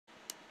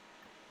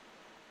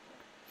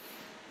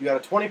You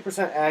got a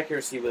 20%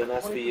 accuracy with an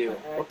SVU.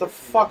 What the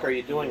fuck are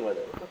you doing with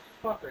it? What the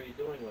fuck are you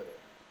doing with it?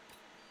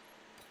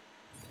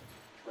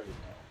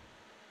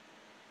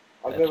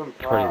 I'll give him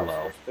props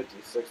low. for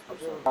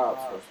 56%.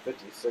 Props for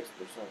 56%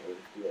 with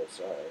DSI. He's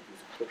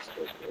a quick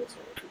stick. That's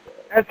not too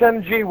bad.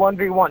 SMG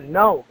 1v1.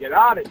 No, get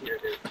out of here,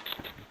 dude.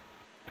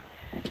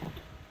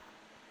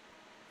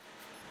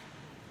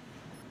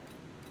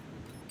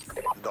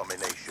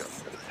 Domination.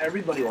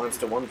 Everybody wants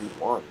to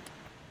 1v1.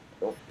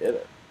 Don't get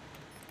it.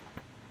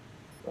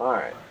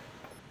 Alright.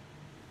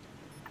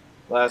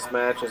 Last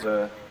match is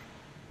a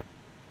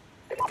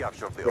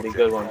pretty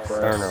good one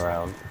for us. Turn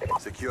around.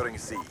 Securing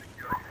C.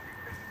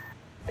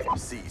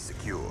 C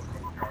secure.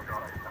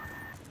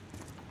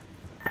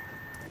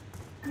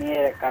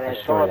 I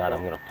swear to God,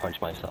 I'm gonna punch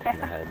myself in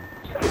the head.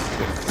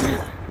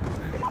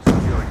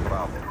 Securing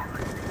Bravo.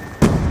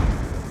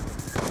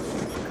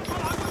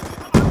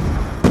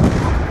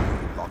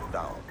 Locked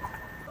down.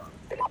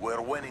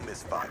 We're winning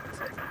this fight.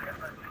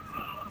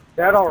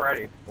 Dead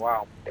already.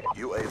 Wow.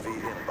 UAV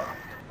inbound.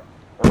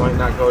 I might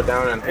not go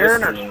down on They're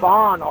in history, our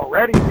spawn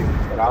already, dude.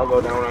 but I'll go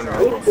down on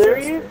Are you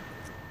serious?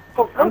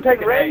 I'm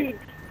taking A.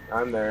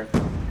 I'm there.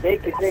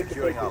 Take it, take it,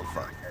 Securing take it.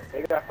 Alpha.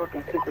 They got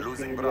fucking super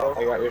Losing speed,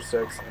 Bravo. I got your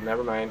 6.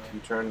 Never mind. You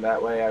turned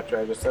that way after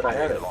I just said I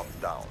had it.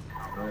 Locked down.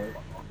 Right.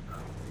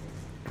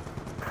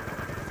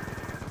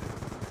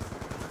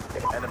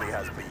 Enemy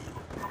has B.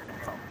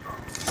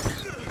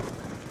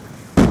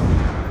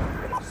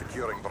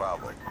 Securing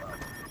Bravo.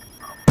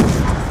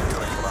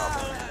 Securing Bravo.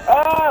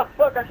 Ah,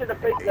 fuck, I should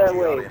have picked that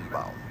ATR way.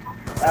 inbound.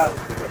 Ah,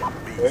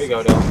 There you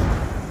go, Dylan.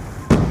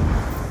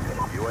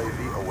 UAV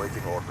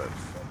awaiting orders.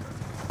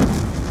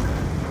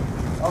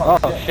 Oh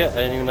shit, I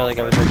didn't even know that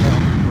guy was right there.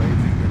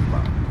 UAV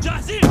inbound.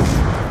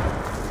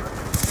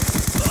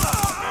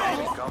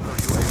 Counter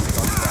UAV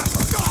on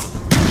standby.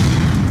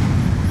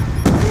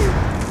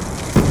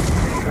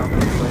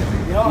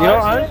 You know,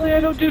 honestly, I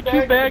don't do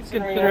too bad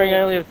considering I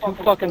only have 2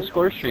 fucking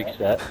score streaks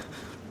set.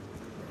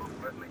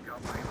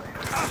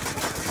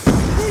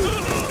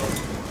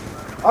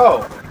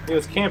 Oh! He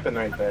was camping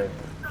right there.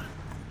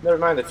 Never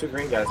mind, the 2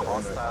 green guys are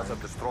on there. Hostiles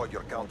have destroyed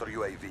your counter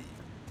UAV.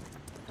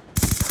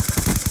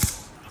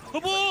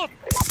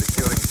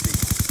 Securing C.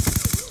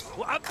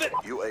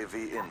 UAV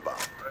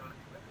inbound.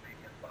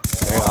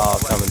 They're all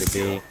coming to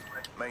B.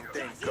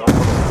 Maintain cover.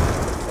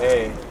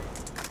 Hey,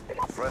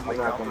 Friendly I'm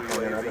not counter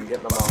complaining. I've been UAV.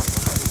 getting them all.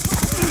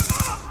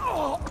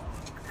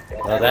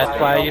 Well, that's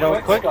why you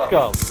don't quick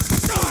scope.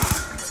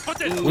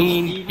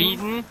 Lean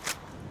feeding.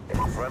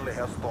 Friendly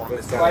Hellstorm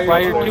This missile. guy- Why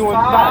you're 2 and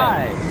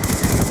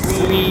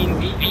 5.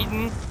 Lean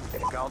feeding.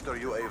 Counter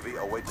UAV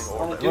awaiting You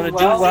orders. wanna do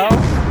well?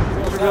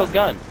 It's a real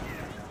gun.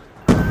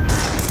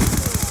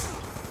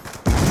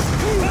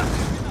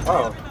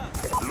 Oh,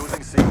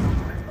 Losing C.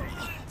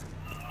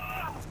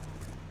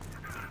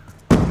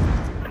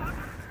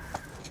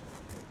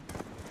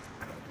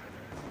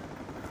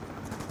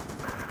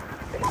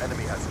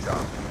 Enemy has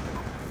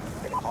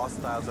jumped.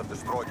 Hostiles have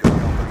destroyed your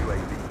counter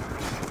UAV.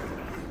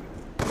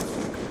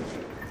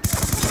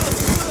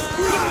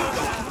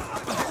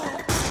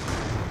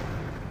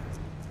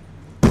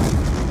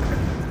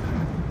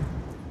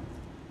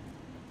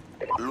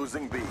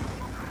 Losing B.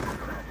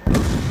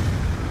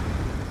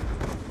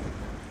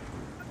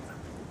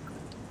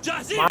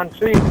 On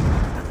C.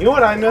 you know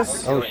what I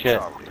miss? Oh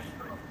shit.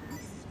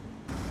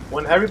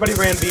 When everybody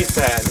ran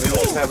VSAT, and we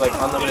just had like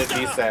unlimited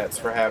VSATs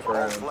for half a All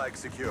round. flags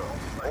secure.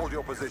 Hold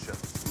your position.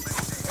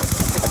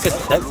 I could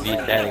set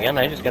VSAT again,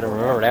 I just gotta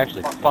remember to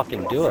actually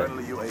fucking do it.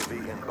 Friendly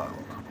UAV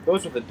inbound.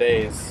 Those were the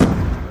days.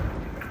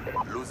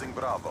 Losing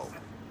Bravo.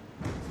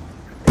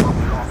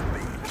 Lost B.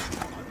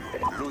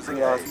 Losing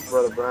We lost A.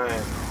 Brother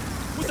Brian.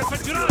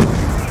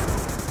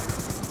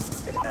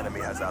 Enemy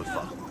has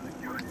Alpha.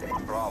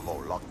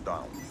 Bravo locked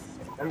down.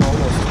 I'm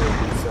almost to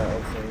VSAT,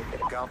 I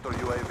think. Counter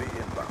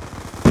UAV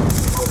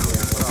inbound.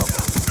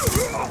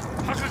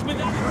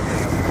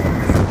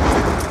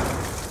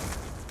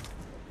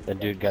 The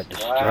dude got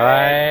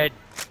destroyed.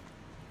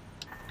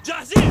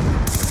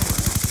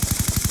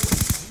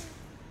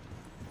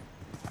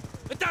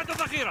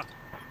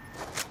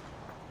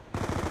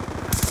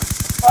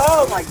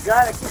 oh my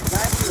god, I keep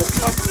knifing the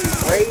fucking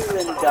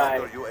Raven guy.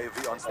 Counter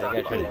UAV on That guy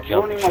standby. tried to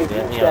jump and shoot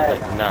at me, I was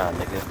like, nah,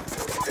 nigga.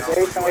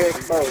 Every time I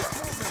exposed.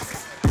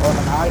 Oh,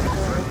 an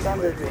iPhone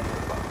thunder.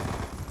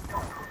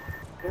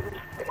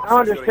 I don't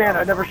understand.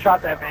 I never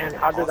shot that man.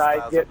 How did I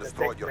Hostiles get have the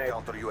destroyed big your man?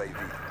 counter UAV.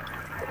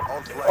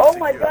 All flags Oh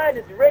my secure. god,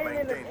 it's raining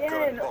Maintain again.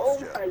 current Oh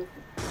posture. my.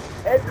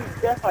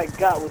 Every death I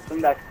got was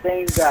from that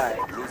same guy.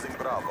 Losing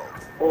Bravo.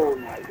 Oh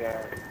my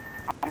god.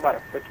 I'm about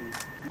to freaking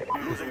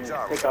Losing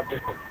Charlie. pick up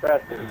this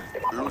suppressor.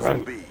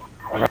 Losing B.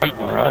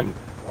 Run.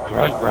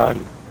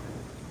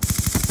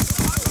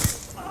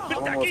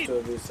 Almost to a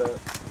VSAT.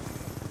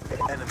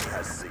 Enemy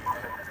has C.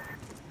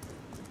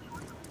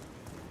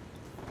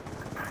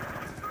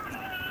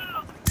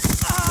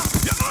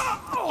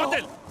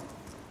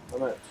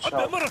 I'm at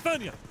shop.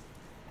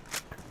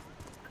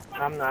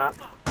 I'm not.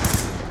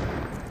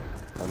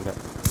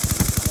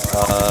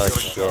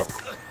 Shit.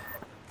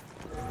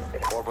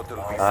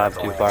 Orbital I'm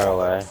too far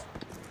away.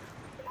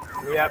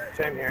 Yep,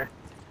 same here.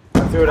 I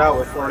threw it out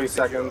with 40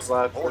 seconds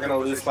left. We're gonna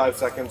lose 5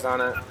 seconds on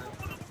it,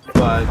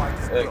 but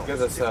it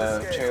gives us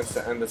a chance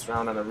to end this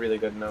round on a really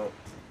good note.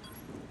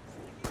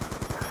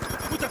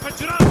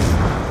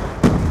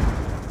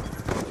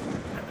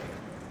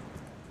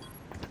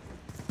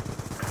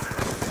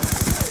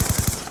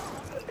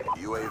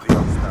 UAV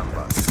on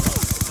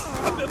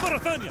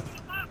standby.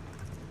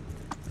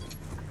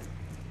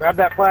 Grab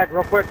that flag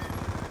real quick.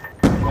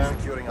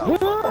 Securing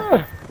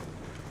Alpha.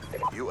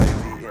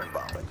 UAV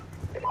inbound.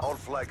 All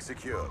flags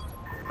secured.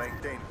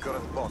 Maintain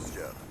current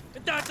posture.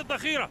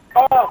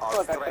 Oh, Our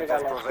fuck, I strength think I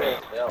has lost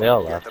prevailed. They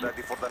all Get left.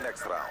 ready for the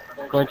next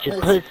round. Bunch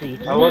of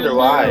pussies. I wonder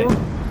why.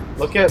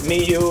 Look at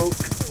me, you,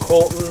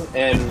 Colton,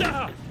 and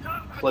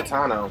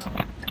Platano.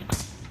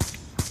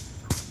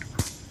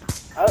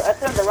 I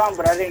turned around,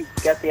 but I didn't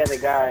get the other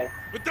guy.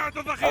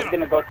 I was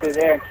gonna go through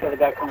there and kill the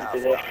guy coming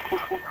through there.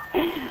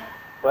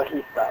 But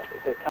he stopped.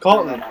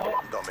 Colton,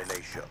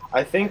 Domination.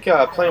 I think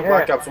playing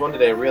Black Ops 1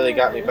 today really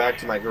got me back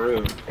to my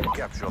groove.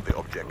 Capture the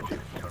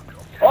objective.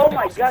 Oh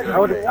my god,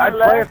 I'd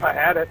play if I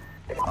had it.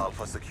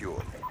 Alpha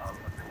secure.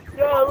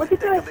 Yo, look at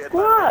that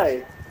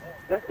squad!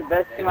 That's the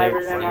best team I've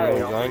ever seen in my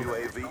life. Going?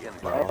 UAV Oh,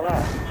 inbound.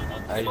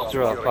 yeah. I just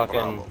threw a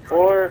fucking.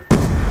 Or,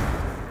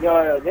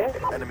 yo, this,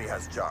 Enemy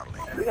has Charlie.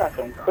 we got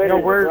some quitters,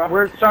 Yo, bro.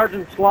 where's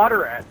Sergeant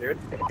Slaughter at, dude?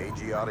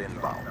 AGR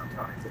inbound.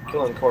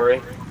 Killing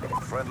Corey.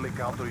 Friendly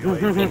counter In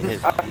UAV.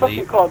 his I fucking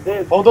sleep. called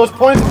this. Hold those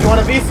points if you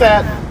want to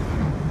VSAT.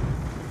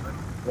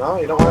 No,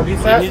 you don't want to Did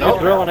VSAT? you just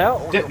throw No. one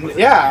out?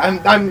 Yeah,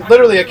 I'm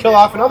literally a kill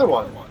off another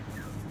one.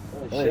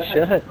 Holy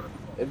shit.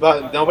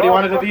 But nobody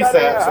wanted to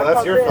VSAT, so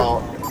that's your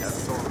fault.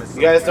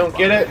 You guys don't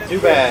get it? Too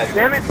bad.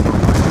 Damn it!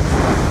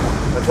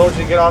 I told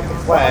you to get off the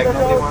flag.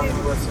 Nobody wanted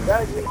to listen.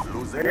 I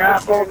Losing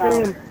got full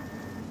team.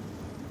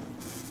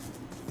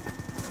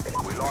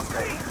 We lost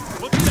A.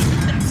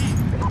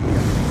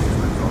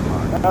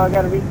 Oh, I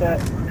gotta read that.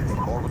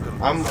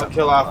 Orbital I'm a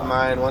kill off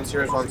mine. Once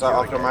yours runs out,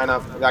 I'll throw mine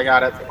up. I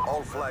got it.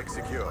 all flags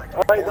secure.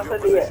 Oh, wait, don't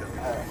Hold send your it yet.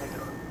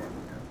 position.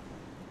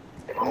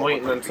 I'm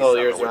waiting until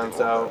yours runs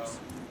out.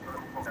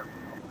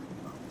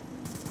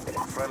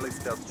 Friendly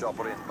stealth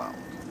chopper inbound.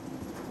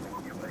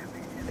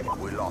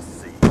 We lost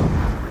C.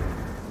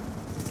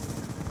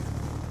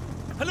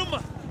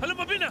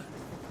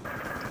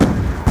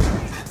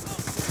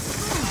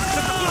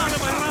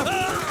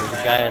 There's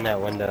a guy in that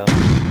window.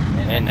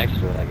 And next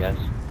to it, I guess.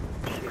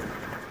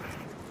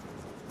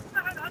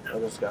 I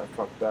just got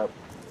fucked up.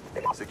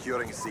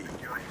 Securing C. All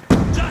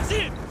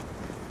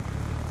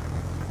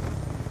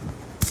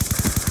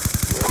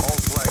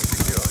flags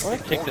secure. I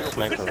want to take this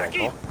sniper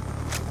rifle.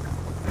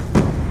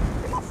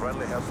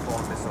 Friendly has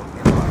spawn missile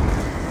inbound.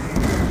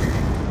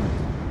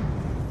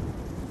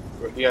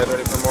 You guys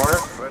ready for more?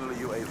 Friendly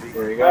UAV.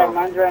 There you Alright, go.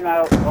 mine's ran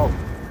out. Oh,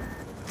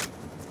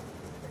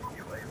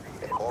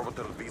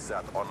 Orbital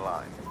VSAT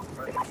online.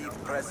 Keep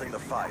pressing the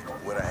fight.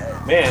 We're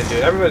ahead. Man,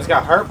 dude, everybody's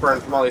got heartburn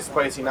from all these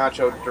spicy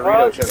nacho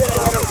Dorito shit, chips. I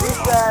gotta read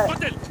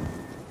that.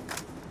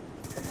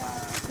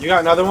 You got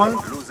another one?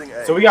 Losing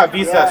A. So we got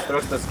VSATs for the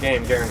rest of this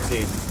game,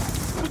 guaranteed.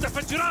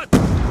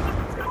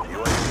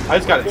 I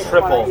just got a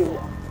triple.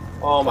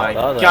 Oh my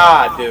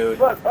god, dude.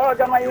 Look, oh, I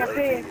got my UAV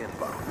EMP.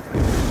 inbound.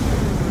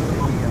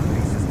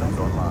 EMP systems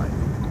online.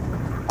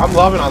 I'm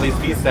loving all these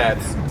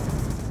VSATs.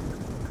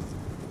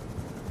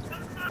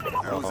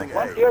 Losing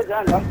Once A. you're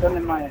done, I'm done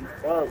in mine.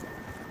 Oh.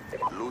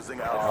 Losing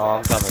Oh,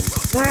 Alpha. I'm coming.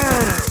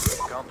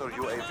 Counter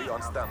UAV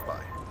on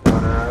standby.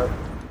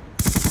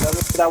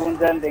 That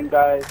one's ending,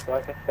 guys, so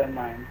I can spend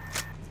mine.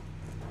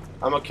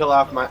 I'm gonna kill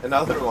off my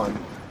another one.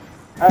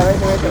 Alright,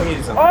 right there. Give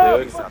me some, Oh,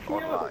 dude. fuck you.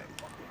 Online.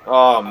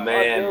 Oh Oh,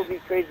 man, it'll be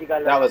crazy,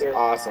 guy that was left here.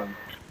 awesome.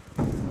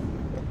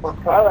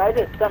 Oh, I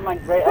just spent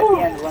mine right at the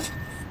end. One.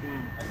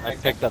 I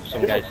picked up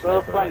some This guy's is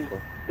so sniper funny.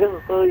 rifle. This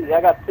is so easy.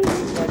 I got two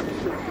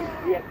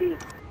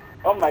EMPs.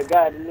 Oh my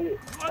god,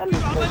 that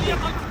looks so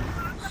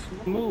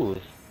good.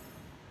 Smooth.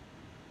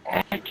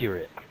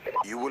 Accurate.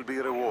 You will be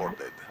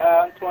rewarded.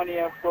 I'm 20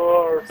 and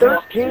 4.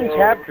 13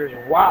 chapters,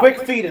 wow.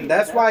 Quick feeding.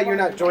 That's why you're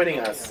not joining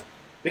us,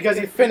 because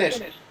you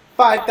finished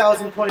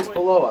 5,000 points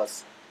below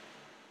us,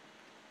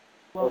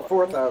 or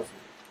 4,000.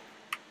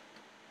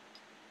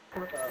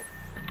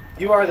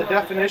 You are the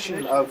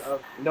definition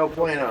of no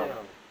bueno.